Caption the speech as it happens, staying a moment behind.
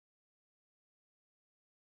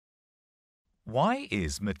Why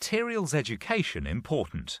is materials education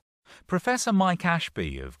important? Professor Mike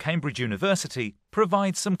Ashby of Cambridge University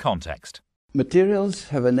provides some context. Materials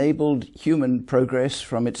have enabled human progress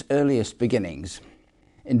from its earliest beginnings.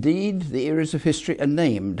 Indeed, the eras of history are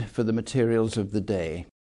named for the materials of the day.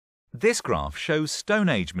 This graph shows Stone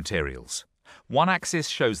Age materials. One axis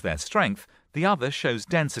shows their strength, the other shows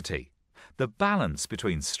density. The balance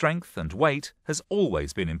between strength and weight has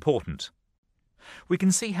always been important. We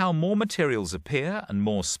can see how more materials appear and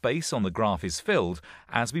more space on the graph is filled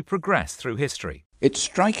as we progress through history. It's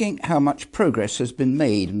striking how much progress has been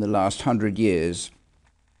made in the last 100 years.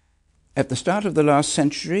 At the start of the last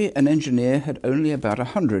century, an engineer had only about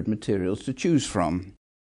 100 materials to choose from.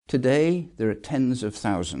 Today, there are tens of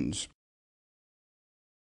thousands.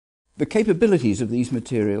 The capabilities of these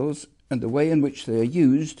materials and the way in which they are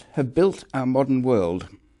used have built our modern world.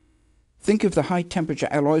 Think of the high-temperature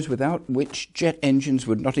alloys without which jet engines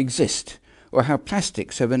would not exist, or how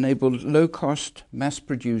plastics have enabled low-cost,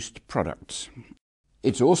 mass-produced products.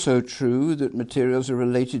 It's also true that materials are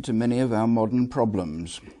related to many of our modern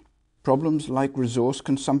problems. Problems like resource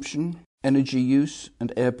consumption, energy use,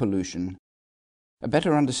 and air pollution. A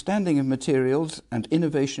better understanding of materials and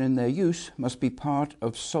innovation in their use must be part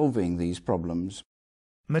of solving these problems.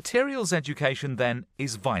 Materials education, then,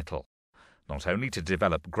 is vital, not only to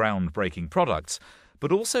develop groundbreaking products,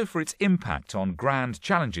 but also for its impact on grand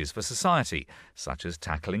challenges for society, such as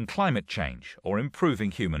tackling climate change or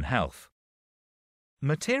improving human health.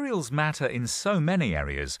 Materials matter in so many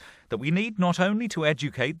areas that we need not only to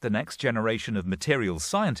educate the next generation of materials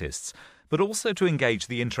scientists, but also to engage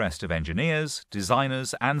the interest of engineers,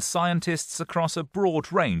 designers, and scientists across a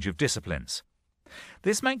broad range of disciplines.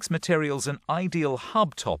 This makes materials an ideal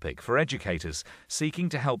hub topic for educators seeking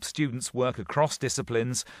to help students work across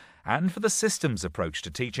disciplines and for the systems approach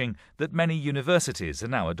to teaching that many universities are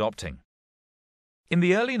now adopting. In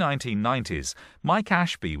the early 1990s, Mike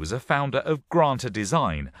Ashby was a founder of Granta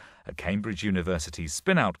Design, a Cambridge University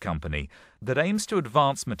spin-out company that aims to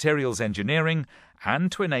advance materials engineering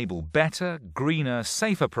and to enable better, greener,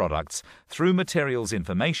 safer products through materials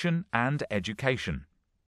information and education.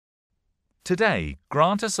 Today,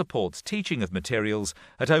 Granta supports teaching of materials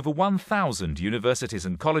at over 1,000 universities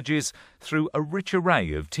and colleges through a rich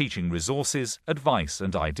array of teaching resources, advice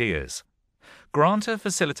and ideas. Granta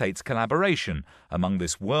facilitates collaboration among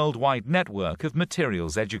this worldwide network of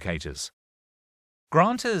materials educators.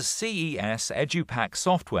 Granta's CES EduPack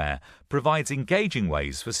software provides engaging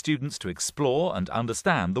ways for students to explore and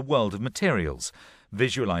understand the world of materials,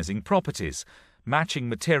 visualizing properties, matching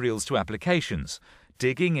materials to applications,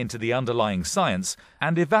 digging into the underlying science,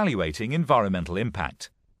 and evaluating environmental impact.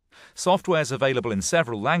 Software is available in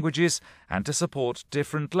several languages and to support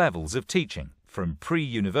different levels of teaching, from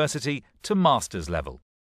pre-university to master's level.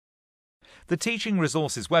 The Teaching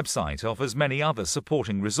Resources website offers many other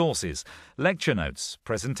supporting resources, lecture notes,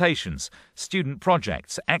 presentations, student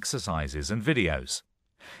projects, exercises and videos.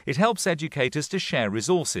 It helps educators to share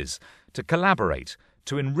resources, to collaborate,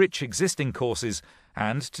 to enrich existing courses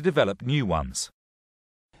and to develop new ones.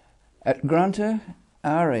 At Granta,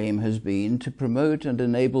 our aim has been to promote and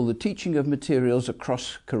enable the teaching of materials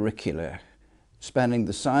across curricula, spanning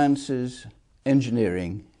the sciences,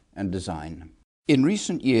 engineering and design. In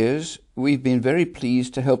recent years, we've been very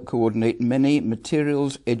pleased to help coordinate many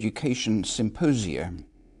materials education symposia.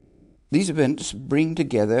 These events bring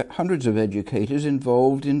together hundreds of educators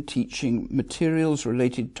involved in teaching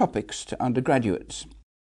materials-related topics to undergraduates.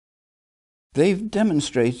 They've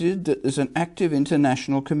demonstrated that there's an active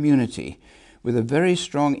international community with a very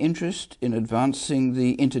strong interest in advancing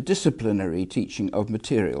the interdisciplinary teaching of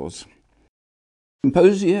materials.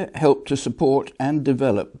 Symposia help to support and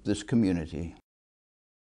develop this community.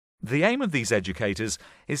 The aim of these educators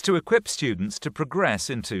is to equip students to progress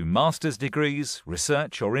into master's degrees,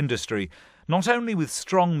 research or industry, not only with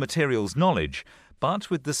strong materials knowledge, but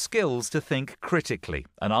with the skills to think critically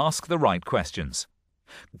and ask the right questions.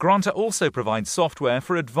 Granta also provides software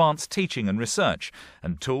for advanced teaching and research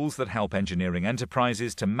and tools that help engineering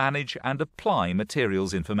enterprises to manage and apply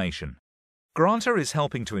materials information. Granta is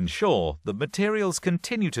helping to ensure that materials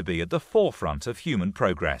continue to be at the forefront of human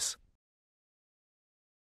progress.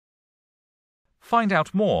 Find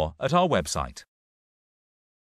out more at our website.